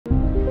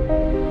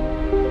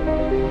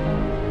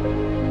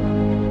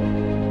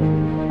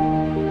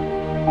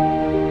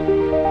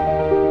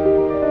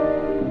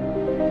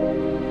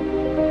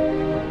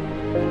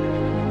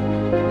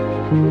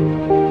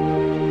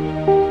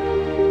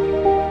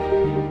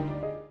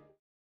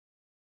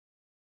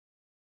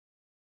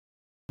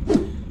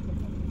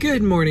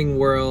Good morning,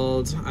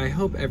 world. I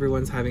hope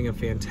everyone's having a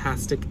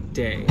fantastic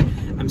day.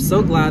 I'm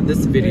so glad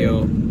this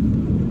video...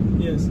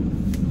 Yes.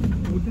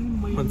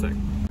 One sec.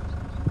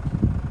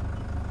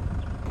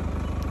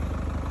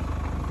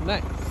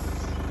 Nice.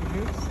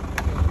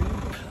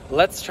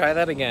 Let's try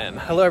that again.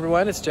 Hello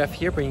everyone, it's Jeff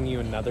here bringing you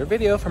another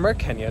video from our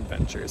Kenya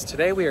adventures.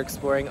 Today we are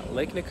exploring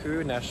Lake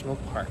Nakuru National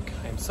Park.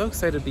 I'm so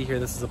excited to be here.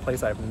 This is a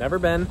place I've never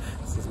been.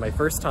 This is my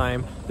first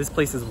time. This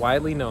place is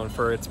widely known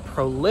for its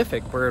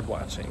prolific bird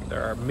watching.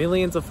 There are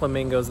millions of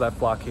flamingos that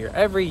flock here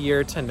every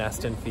year to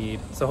nest and feed.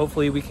 So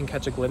hopefully we can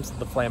catch a glimpse of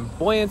the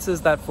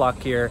flamboyances that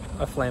flock here.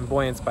 A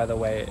flamboyance, by the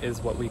way, is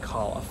what we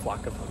call a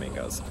flock of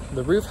flamingos.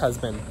 The roof has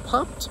been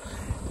popped.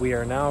 We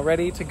are now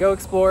ready to go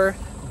explore.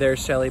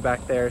 There's Shelly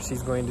back there.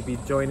 She's going to be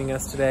joining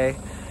us today.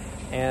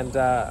 And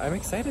I'm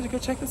excited to go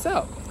check this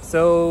out.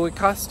 So it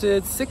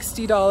costed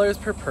 $60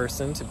 per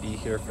person to be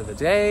here for the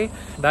day.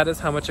 That is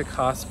how much it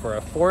costs for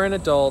a foreign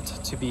adult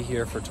to be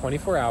here for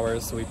 24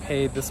 hours. So we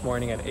paid this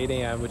morning at 8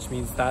 a.m., which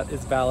means that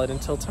is valid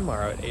until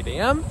tomorrow at 8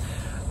 a.m.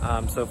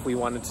 So if we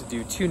wanted to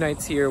do 2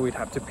 nights here, we'd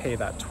have to pay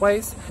that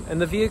twice. And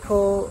the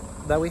vehicle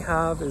that we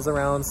have is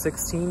around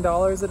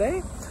 $16 a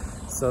day.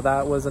 So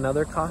that was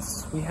another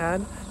cost we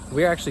had.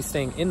 We're actually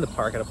staying in the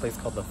park at a place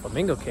called the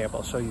Flamingo Camp.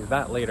 I'll show you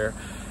that later.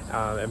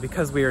 And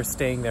because we are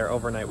staying there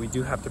overnight, we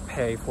do have to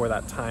pay for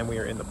that time we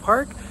are in the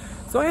park.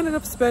 So I ended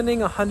up spending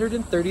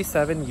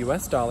 $137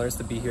 US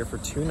to be here for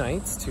 2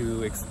 nights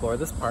to explore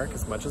this park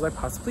as much as I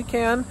possibly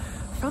can.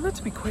 I found that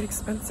to be quite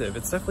expensive.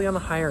 It's definitely on the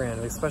higher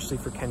end, especially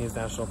for Kenya's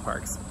national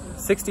parks.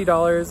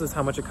 $60 is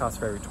how much it costs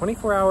for every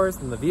 24 hours,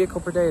 and the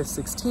vehicle per day is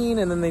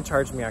 $16, and then they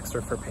charge me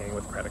extra for paying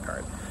with credit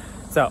card.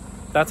 So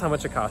that's how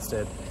much it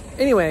costed.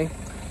 Anyway,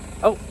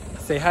 oh,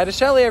 say hi to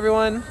Shelly,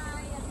 everyone.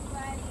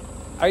 Hi,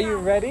 everybody. Are you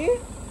ready?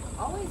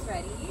 Always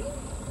ready.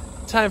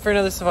 Time for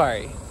another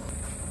safari.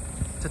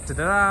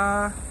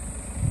 Ta-da-da-da.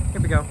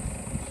 Here we go.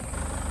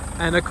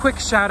 And a quick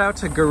shout out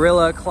to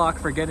Gorilla Clock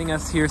for getting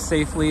us here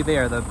safely. They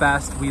are the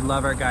best. We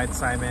love our guide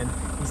Simon.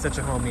 He's such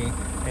a homie,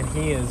 and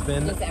he has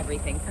been... He does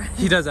everything for us.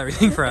 He does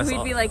everything for us.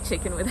 We'd be like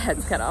chicken with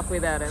heads cut off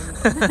without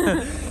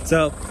him.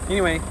 So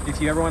anyway, if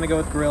you ever want to go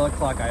with Gorilla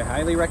Clock, I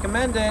highly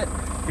recommend it.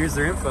 Here's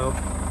their info.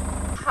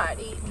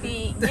 Party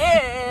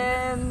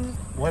begins.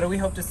 What do we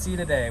hope to see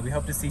today? We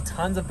hope to see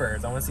tons of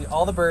birds. I want to see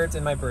all the birds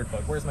in my bird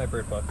book. Where's my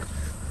bird book?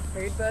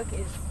 Bird book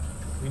is...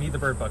 We need the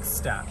bird book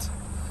stat.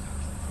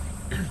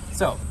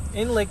 So,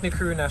 in Lake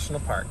Nakuru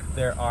National Park,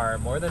 there are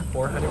more than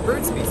 400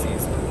 bird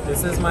species.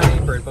 This is my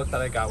bird book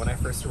that I got when I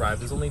first arrived.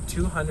 There's only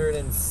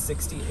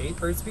 268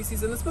 bird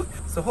species in this book,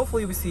 so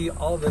hopefully we see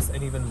all of this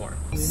and even more.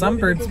 Some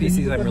bird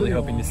species I'm really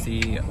hoping to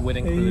see would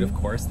include, of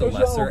course, the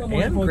lesser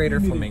and greater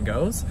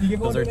flamingos.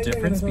 Those are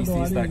different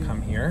species that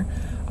come here.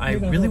 I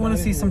really want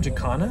to see some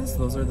jacanas.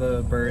 Those are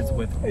the birds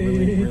with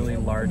really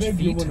large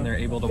feet, and they're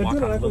able to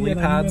walk on lily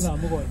pads.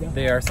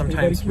 They are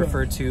sometimes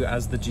referred to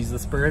as the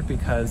Jesus bird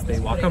because they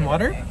walk on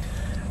water.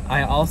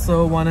 I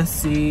also want to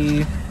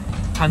see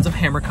tons of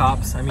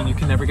hammerkops. I mean, you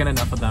can never get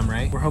enough of them,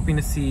 right? We're hoping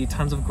to see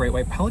tons of great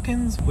white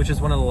pelicans, which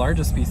is one of the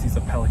largest species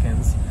of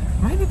pelicans.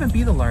 Might even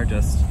be the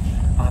largest.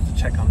 I'll have to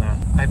check on that.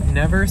 I've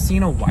never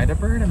seen a wida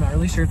bird. I'm not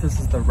really sure if this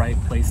is the right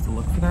place to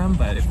look for them,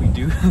 but if we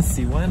do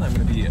see one, I'm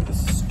going to be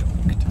stoked.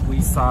 We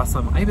saw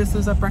some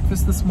ibises at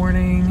breakfast this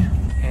morning,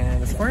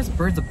 and as far as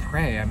birds of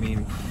prey, I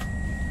mean,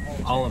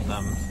 all of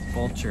them.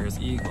 Vultures,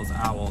 eagles,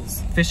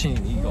 owls, fishing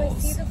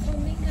eagles. I see the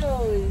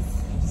flamingos.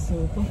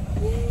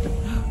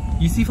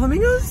 You see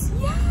flamingos?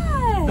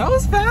 Yeah. That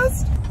was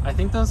fast. I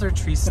think those are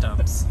tree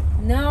stumps.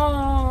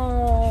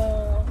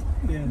 No.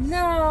 Yes.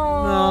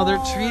 No. No, they're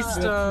tree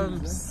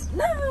stumps.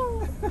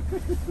 No.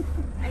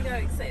 I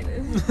got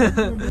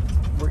excited.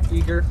 We're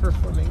eager for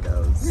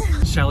flamingos.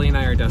 Shelly and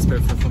I are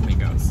desperate for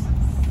flamingos.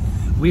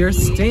 We are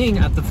staying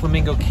at the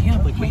flamingo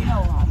camp. Like, we pay a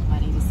lot of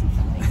money to see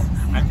flamingos.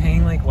 I'm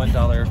paying like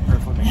 $1 per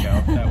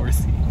flamingo that we're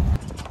seeing.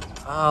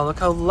 Oh, look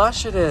how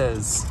lush it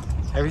is.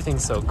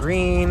 Everything's so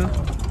green.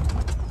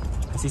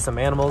 I see some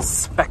animals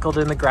speckled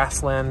in the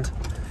grassland.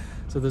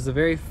 So there's a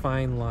very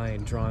fine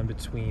line drawn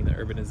between the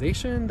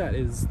urbanization that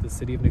is the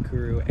city of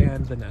Nakuru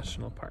and the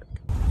national park.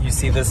 You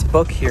see, this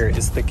book here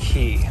is the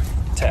key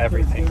to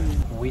everything.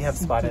 We have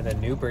spotted a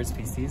new bird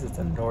species. It's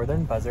a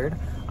northern buzzard.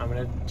 I'm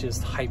gonna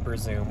just hyper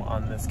zoom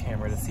on this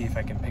camera to see if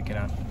I can pick it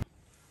up.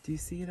 Do you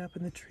see it up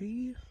in the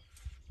tree?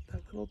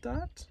 That little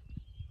dot?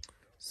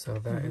 So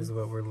that is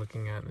what we're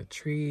looking at in the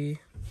tree.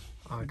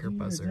 Auger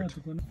buzzard.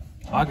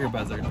 Auger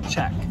buzzard,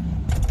 check.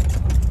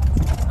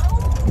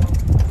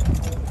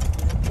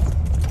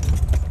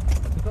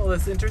 Look at all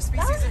this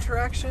interspecies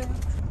interaction.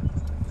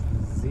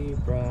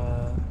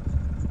 Zebra.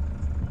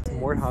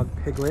 Warthog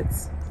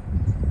piglets.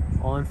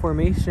 All in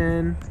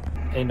formation.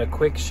 And a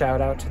quick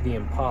shout out to the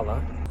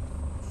impala.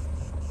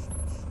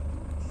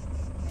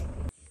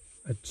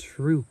 A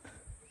troop.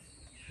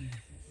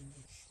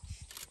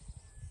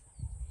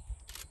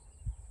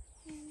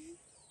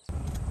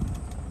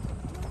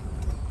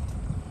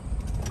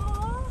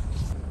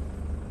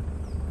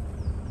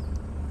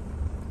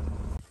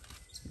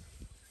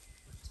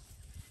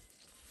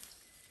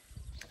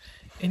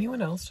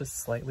 Anyone else just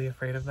slightly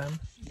afraid of them?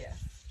 Yeah.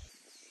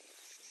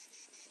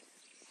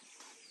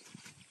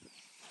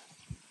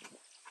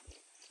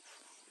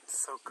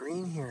 It's so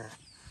green here.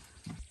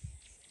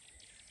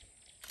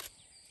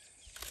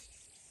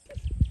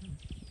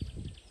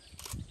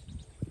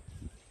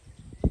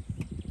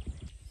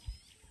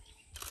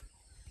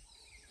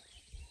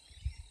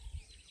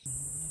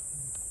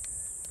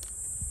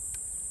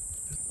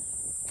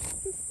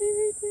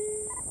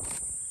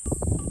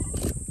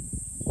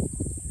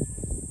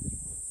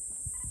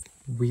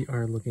 We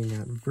are looking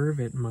at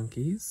vervet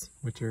monkeys,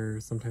 which are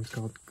sometimes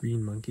called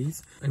green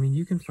monkeys. I mean,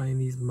 you can find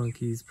these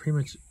monkeys pretty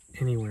much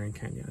anywhere in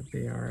Kenya.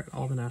 They are at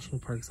all the national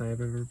parks I have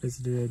ever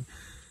visited.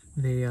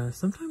 They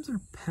sometimes are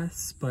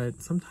pests,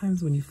 but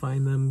sometimes when you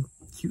find them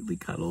cutely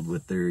cuddled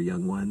with their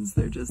young ones,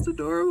 they're just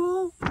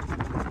adorable.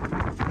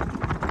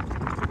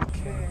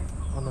 Okay,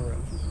 on the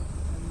road.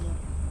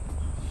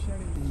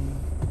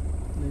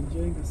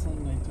 Enjoying the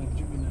sunlight of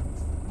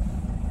juveniles.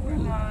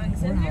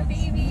 Warthogs and their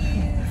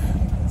babies.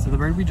 So the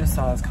bird we just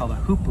saw is called a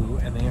hoopoe,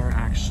 and they are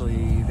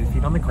actually, they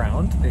feed on the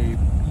ground. They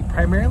eat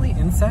primarily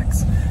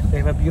insects. They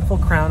have a beautiful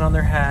crown on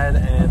their head,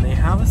 and they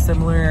have a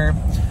similar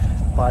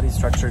body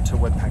structure to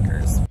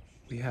woodpeckers.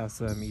 We have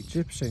some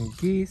Egyptian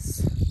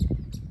geese.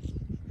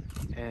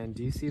 And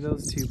do you see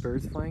those two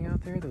birds flying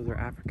out there? Those are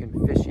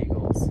African fish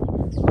eagles.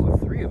 Oh,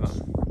 3 of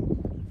them.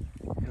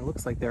 And it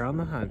looks like they're on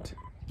the hunt.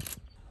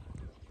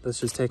 Let's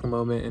just take a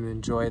moment and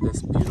enjoy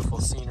this beautiful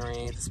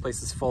scenery. This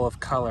place is full of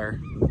color.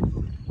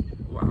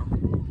 Wow.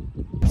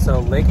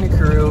 So Lake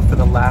Nakuru for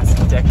the last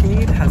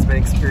decade has been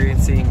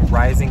experiencing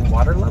rising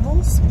water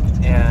levels,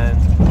 and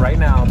right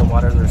now the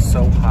waters are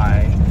so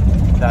high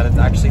that it's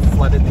actually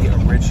flooded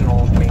the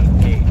original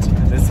main gate.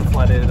 And this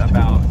flooded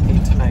about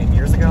 8 to 9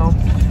 years ago,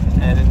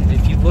 and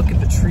if you look at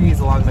the trees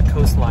along the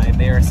coastline,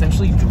 they are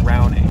essentially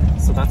drowning.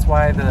 So that's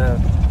why the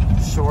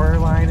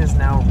shoreline is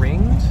now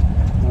ringed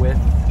with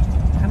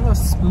kind of a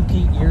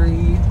spooky,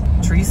 eerie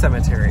tree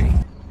cemetery.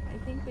 I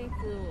think they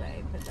flew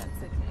away, but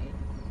that's okay.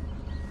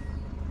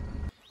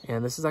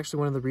 And this is actually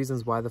one of the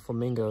reasons why the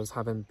flamingos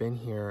haven't been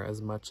here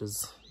as much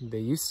as they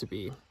used to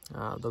be.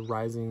 The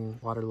rising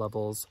water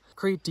levels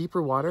create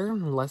deeper water,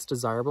 less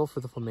desirable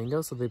for the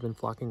flamingos, so they've been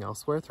flocking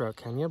elsewhere throughout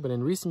Kenya. But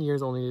in recent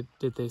years, only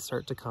did they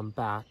start to come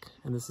back,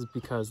 and this is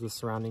because the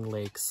surrounding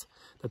lakes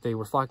that they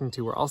were flocking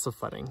to were also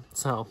flooding.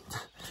 So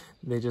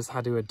they just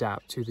had to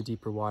adapt to the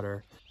deeper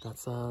water.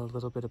 That's a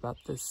little bit about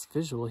this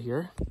visual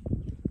here.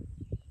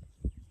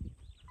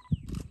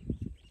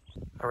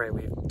 All right,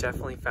 we've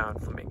definitely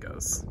found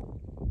flamingos.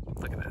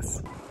 Look at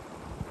this.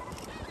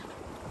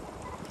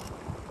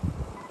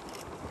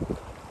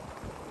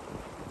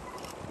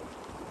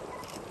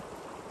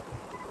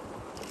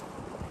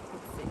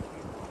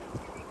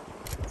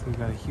 So we've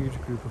got a huge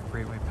group of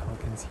great white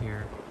pelicans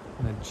here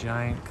and a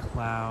giant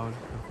cloud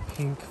of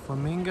pink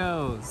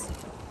flamingos.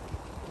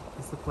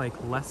 These look like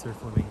lesser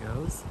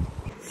flamingos.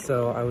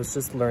 So I was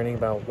just learning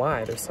about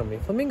why there's so many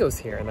flamingos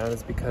here, and that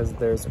is because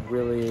there's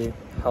really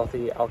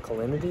healthy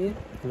alkalinity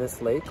in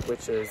this lake,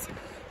 which is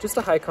just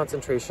a high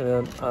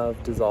concentration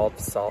of dissolved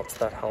salts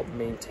that help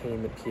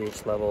maintain the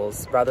pH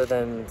levels. Rather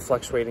than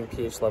fluctuating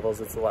pH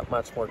levels, it's a lot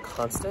much more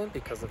constant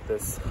because of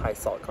this high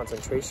salt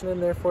concentration,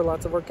 and therefore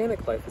lots of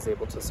organic life is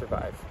able to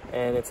survive.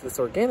 And it's this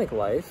organic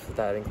life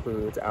that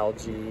includes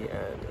algae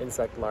and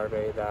insect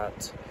larvae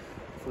that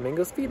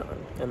flamingos feed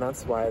on, and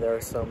that's why there are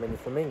so many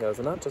flamingos,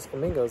 and not just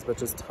flamingos, but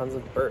just tons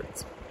of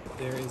birds.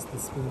 There is the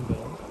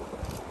spoonbill,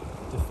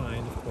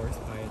 defined of course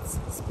by its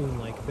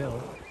spoon-like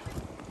bill.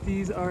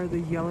 These are the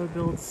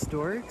yellow-billed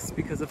storks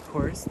because of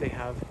course they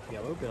have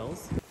yellow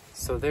bills.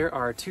 So there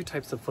are 2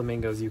 types of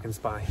flamingos you can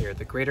spot here,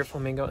 the greater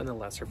flamingo and the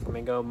lesser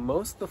flamingo.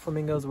 Most of the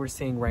flamingos we're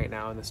seeing right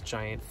now in this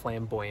giant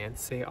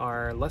flamboyance, they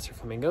are lesser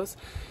flamingos.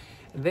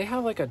 They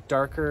have like a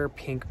darker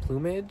pink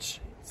plumage.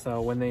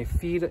 So when they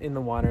feed in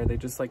the water, they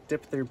just like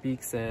dip their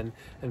beaks in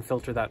and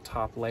filter that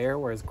top layer,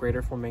 whereas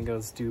greater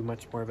flamingos do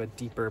much more of a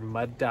deeper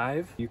mud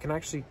dive. You can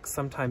actually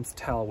sometimes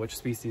tell which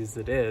species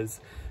it is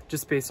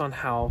just based on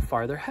how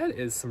far their head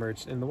is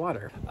submerged in the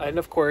water. And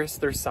of course,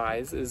 their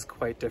size is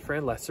quite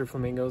different. Lesser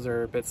flamingos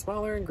are a bit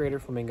smaller and greater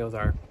flamingos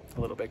are a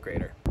little bit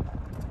greater.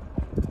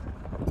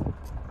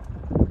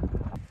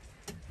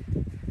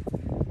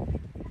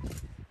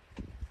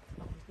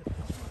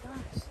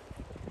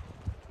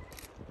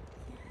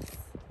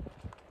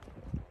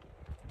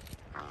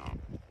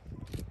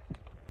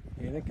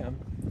 Here they come.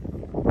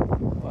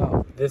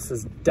 Wow, this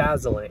is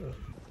dazzling.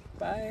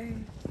 Bye.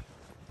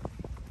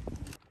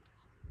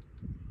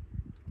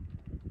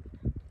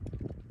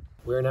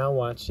 We're now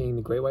watching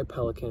the great white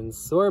pelicans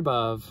soar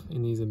above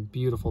in these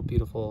beautiful,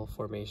 beautiful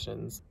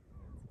formations.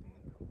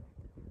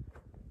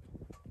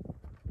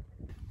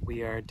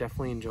 We are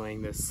definitely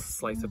enjoying this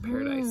slice of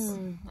paradise.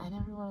 I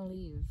never want to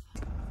leave.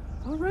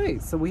 All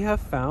right, so we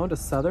have found a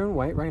southern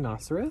white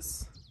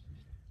rhinoceros.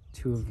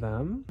 2 of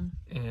them,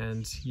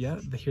 and yeah,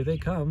 here they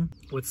come.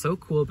 What's so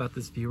cool about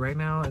this view right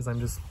now is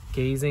I'm just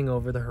gazing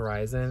over the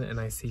horizon and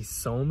I see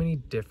so many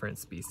different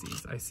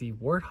species. I see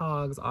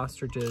warthogs,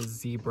 ostriches,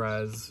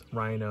 zebras,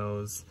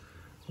 rhinos,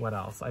 What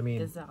else? I mean,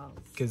 Gazelles.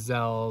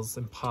 Gazelles,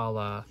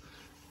 impala,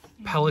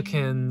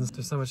 pelicans.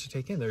 There's so much to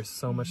take in. There's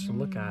so much to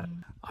look at.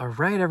 All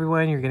right,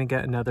 everyone, you're gonna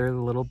get another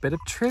little bit of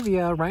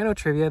trivia, rhino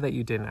trivia that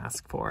you didn't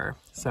ask for.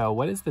 So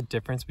what is the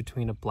difference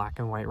between a black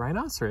and white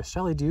rhinoceros?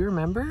 Shelly, do you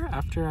remember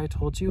after I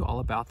told you all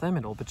about them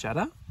in Old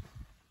Bajetta?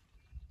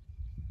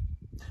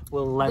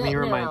 Well, let me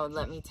remind. No,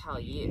 let me tell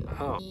you.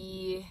 Oh.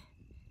 The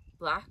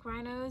black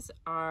rhinos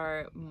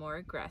are more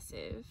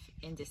aggressive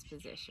in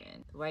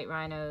disposition. White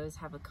rhinos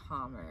have a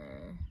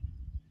calmer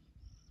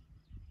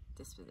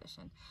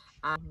disposition.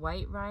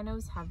 White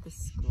rhinos have the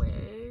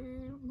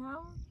square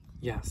mouth.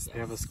 Yes, they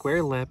have a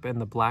square lip,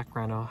 and the black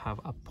rhino have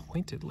a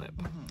pointed lip.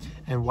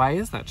 And why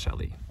is that,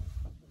 Shelly?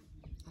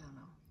 I don't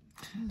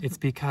know. It's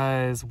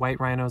because white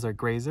rhinos are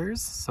grazers,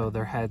 so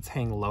their heads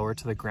hang lower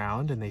to the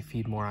ground and they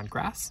feed more on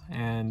grass.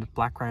 And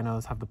black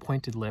rhinos have the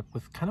pointed lip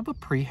with kind of a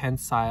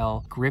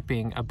prehensile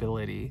gripping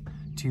ability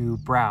to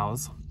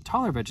browse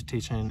taller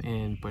vegetation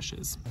in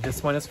bushes.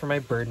 This one is for my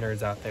bird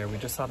nerds out there. We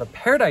just saw the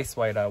paradise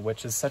white-owl,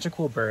 which is such a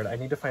cool bird. I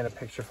need to find a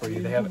picture for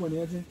you.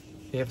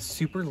 They have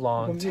super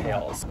long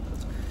tails.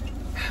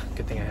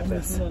 Good thing I have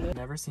this.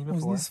 Never seen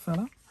before. Who's this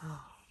fella?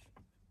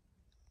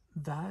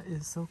 That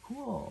is so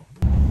cool.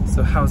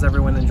 So how's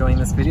everyone enjoying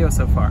this video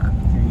so far?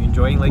 Are you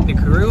enjoying Lake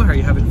Nakuru? Are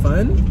you having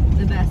fun?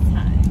 The best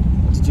time.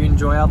 Did you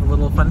enjoy all the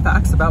little fun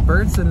facts about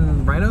birds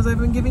and rhinos I've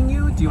been giving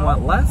you? Do you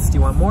want less? Do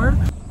you want more?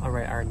 All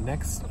right, our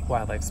next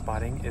wildlife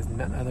spotting is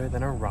none other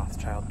than a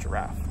Rothschild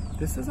giraffe.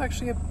 This is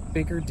actually a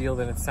bigger deal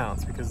than it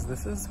sounds because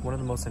this is one of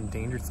the most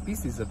endangered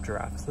species of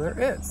giraffes there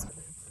is.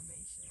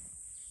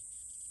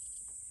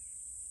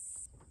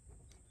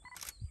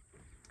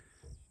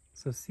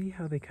 So see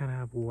how they kind of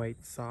have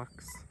white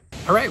socks?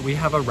 All right, we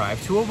have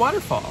arrived to a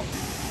waterfall.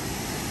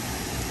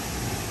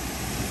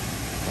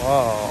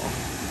 Whoa.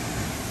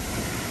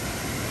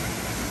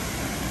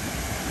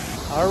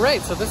 All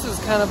right, so this is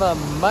kind of a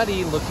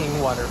muddy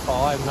looking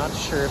waterfall. I'm not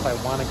sure if I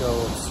want to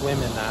go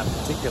swim in that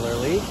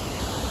particularly.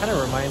 It kind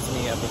of reminds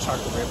me of the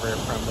Chocolate River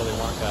from Willy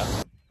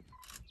Wonka.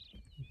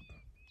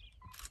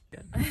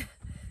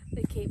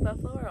 The Cape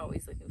Buffalo are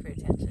always looking for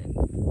attention,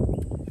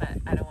 but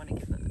I don't want to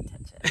give them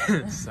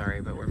attention.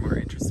 Sorry, but we're more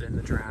interested in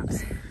the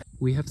giraffes.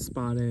 We have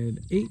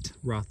spotted 8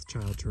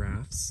 Rothschild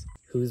giraffes.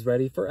 Who's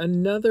ready for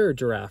another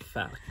giraffe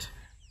fact?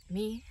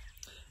 Me?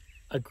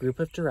 A group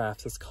of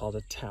giraffes is called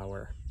a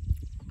tower.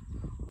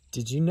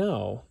 Did you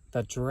know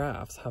that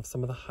giraffes have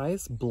some of the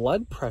highest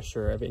blood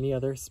pressure of any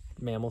other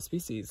mammal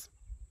species?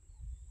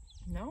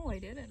 No, I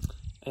didn't.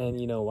 And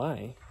you know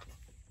why?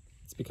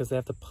 It's because they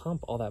have to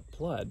pump all that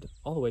blood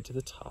all the way to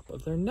the top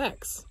of their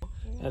necks.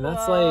 And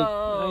that's like,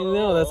 I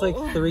know, that's like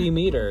 3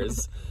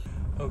 meters.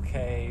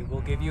 Okay,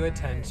 we'll give you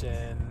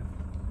attention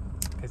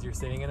because you're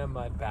sitting in a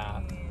mud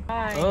bath.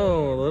 Hi.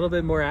 Oh, a little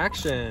bit more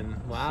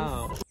action.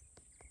 Wow.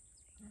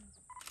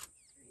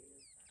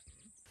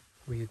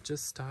 We had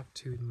just stopped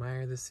to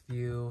admire this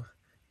view.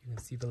 You can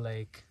see the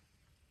lake,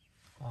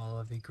 all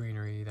of the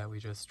greenery that we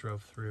just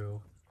drove through.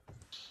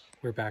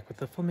 We're back with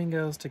the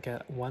flamingos to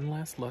get one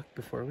last look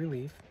before we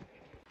leave.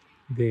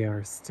 They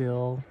are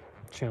still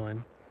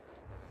chilling.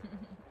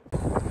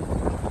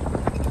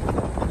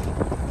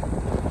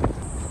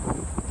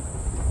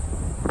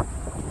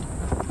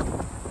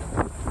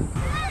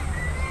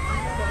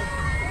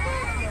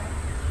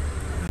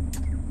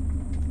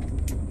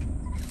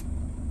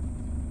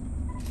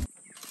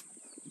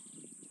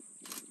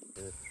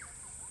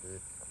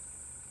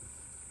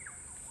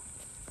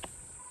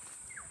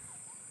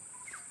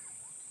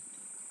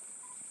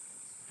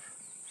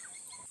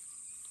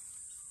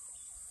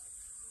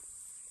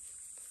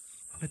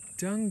 A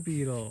dung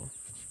beetle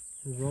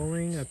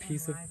rolling a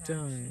piece of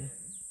dung.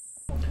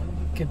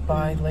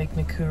 Goodbye, Lake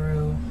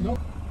Nakuru. Nope.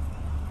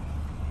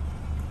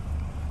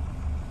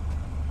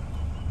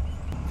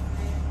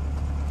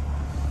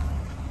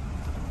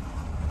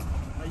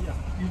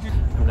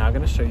 I'm now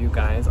going to show you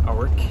guys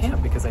our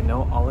camp because I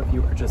know all of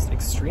you are just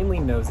extremely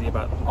nosy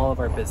about all of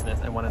our business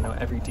and want to know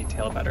every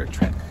detail about our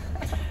trip.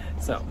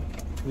 So,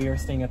 we are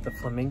staying at the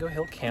Flamingo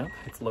Hill Camp.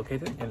 It's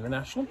located in the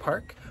national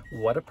park.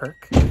 What a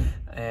perk.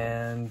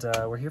 And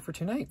we're here for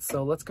 2 nights,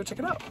 so let's go check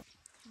it out.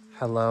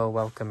 Hello,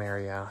 welcome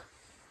area.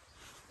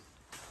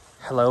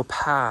 Hello,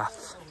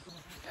 Path.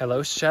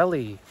 Hello,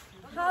 Shelly.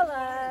 Hello.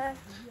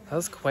 That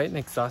was quite an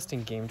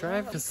exhausting game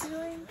drive.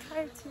 Feeling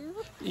tired too?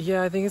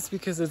 Yeah, I think it's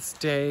because it's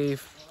day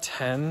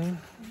 10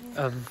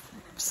 of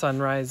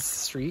sunrise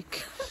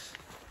streak.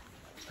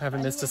 I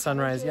haven't missed a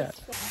sunrise yet.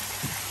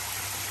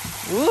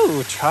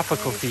 Ooh,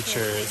 tropical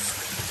features.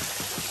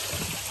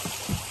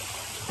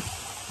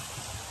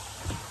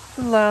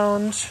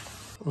 Lounge,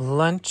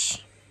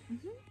 lunch,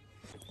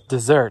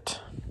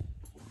 dessert.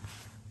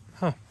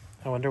 Huh,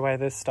 I wonder why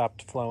this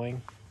stopped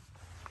flowing.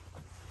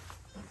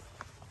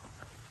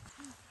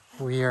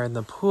 We are in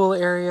the pool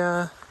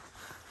area.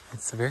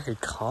 It's very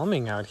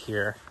calming out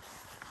here.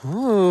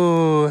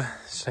 Ooh,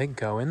 should I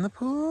go in the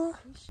pool?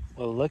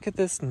 Well, look at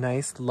this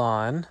nice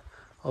lawn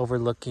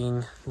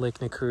overlooking Lake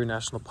Nakuru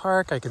National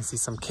Park. I can see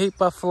some Cape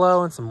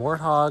buffalo and some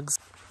warthogs.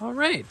 All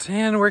right,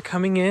 and we're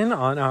coming in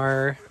on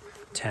our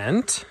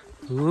tent.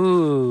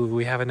 Ooh,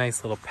 we have a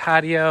nice little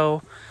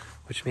patio,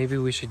 which maybe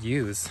we should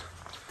use.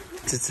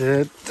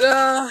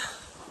 Ta-ta-da!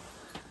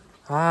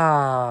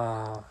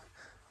 Ah,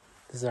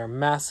 this is our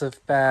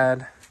massive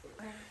bed.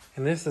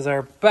 And this is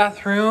our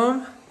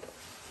bathroom.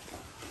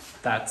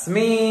 That's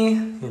me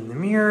in the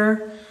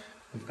mirror.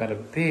 We've got a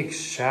big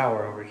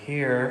shower over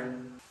here.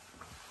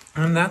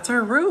 And that's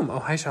our room. Oh,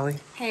 hi, Shelly.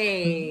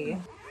 Hey.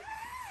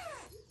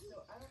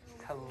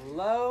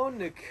 Hello,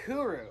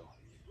 Nakuru.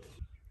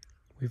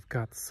 We've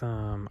got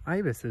some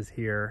ibises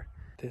here.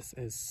 This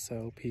is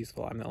so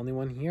peaceful. I'm the only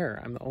one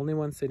here. I'm the only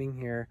one sitting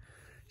here.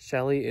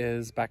 Shelly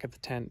is back at the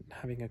tent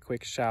having a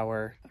quick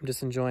shower. I'm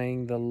just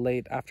enjoying the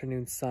late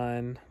afternoon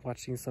sun,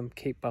 watching some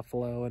Cape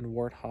buffalo and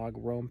warthog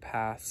roam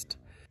past.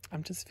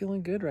 I'm just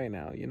feeling good right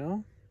now, you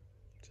know?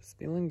 Just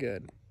feeling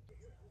good.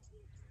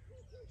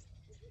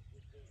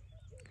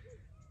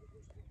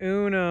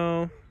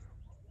 Uno.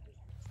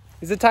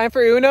 Is it time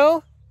for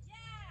Uno? Yeah.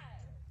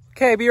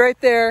 Okay, be right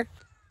there.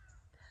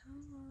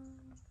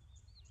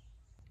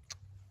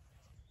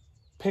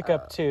 Pick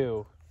up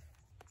 2.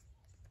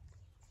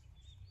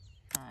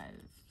 5,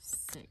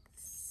 6,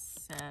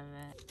 7.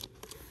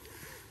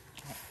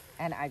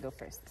 And I go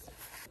first.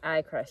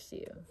 I crushed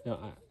you.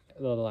 No,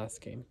 the last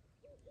game.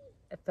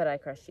 But I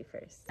crushed you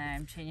first.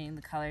 I'm changing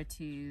the color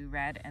to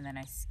red and then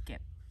I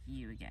skip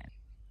you again.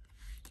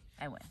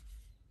 I win.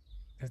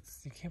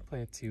 You can't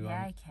play it too.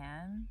 Yeah, I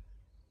can.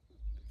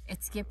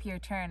 It's skip your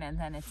turn and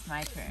then it's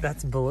my turn.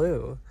 That's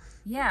blue.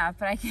 Yeah,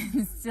 but I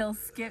can still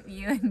skip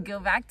you and go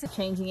back to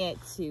changing it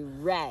to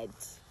red.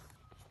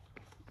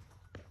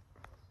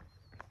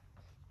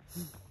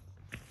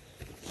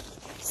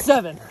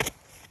 Seven.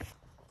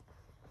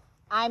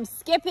 I'm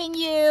skipping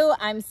you,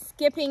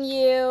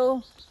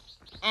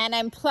 and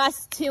I'm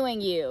plus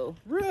 2ing you.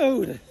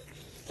 Rude.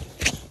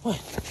 1,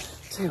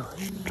 2.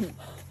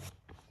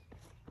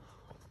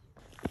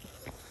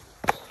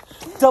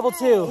 Double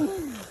 2.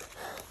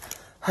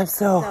 I'm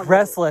so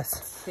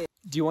restless.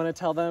 Do you want to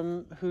tell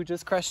them who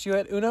just crushed you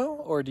at Uno,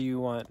 or do you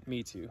want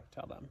me to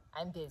tell them?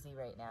 I'm busy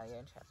right now. You're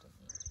interrupting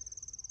me.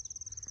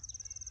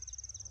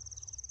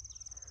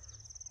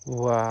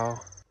 Wow.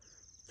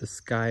 The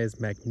sky is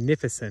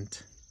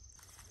magnificent.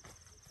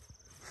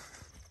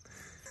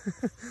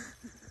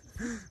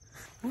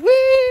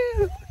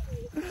 Woo!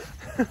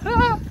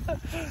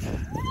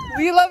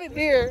 We love it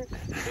here.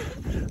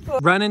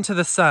 Run into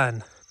the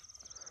sun.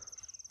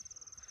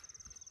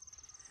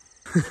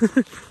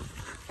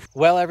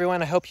 Well,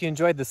 everyone, I hope you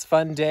enjoyed this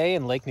fun day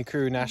in Lake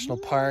Nakuru National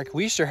Park.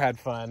 We sure had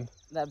fun.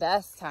 The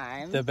best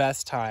time. The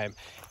best time.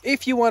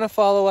 If you want to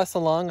follow us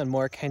along on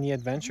more Kenya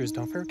adventures,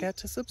 don't forget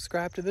to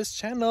subscribe to this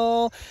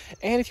channel.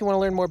 And if you want to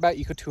learn more about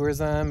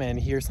ecotourism and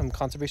hear some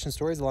conservation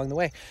stories along the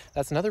way,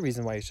 that's another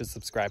reason why you should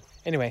subscribe.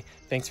 Anyway,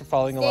 thanks for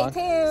following along.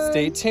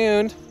 Stay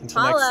tuned.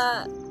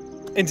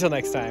 Until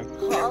next time.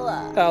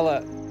 Holla.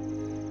 Holla.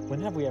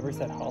 When have we ever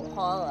said holla?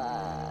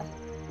 Holla.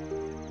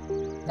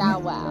 Bow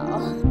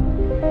wow.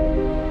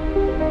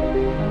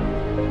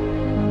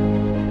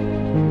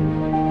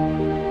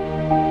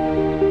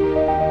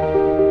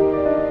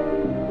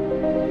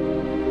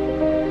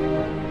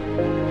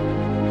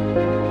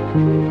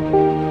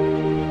 Thank you.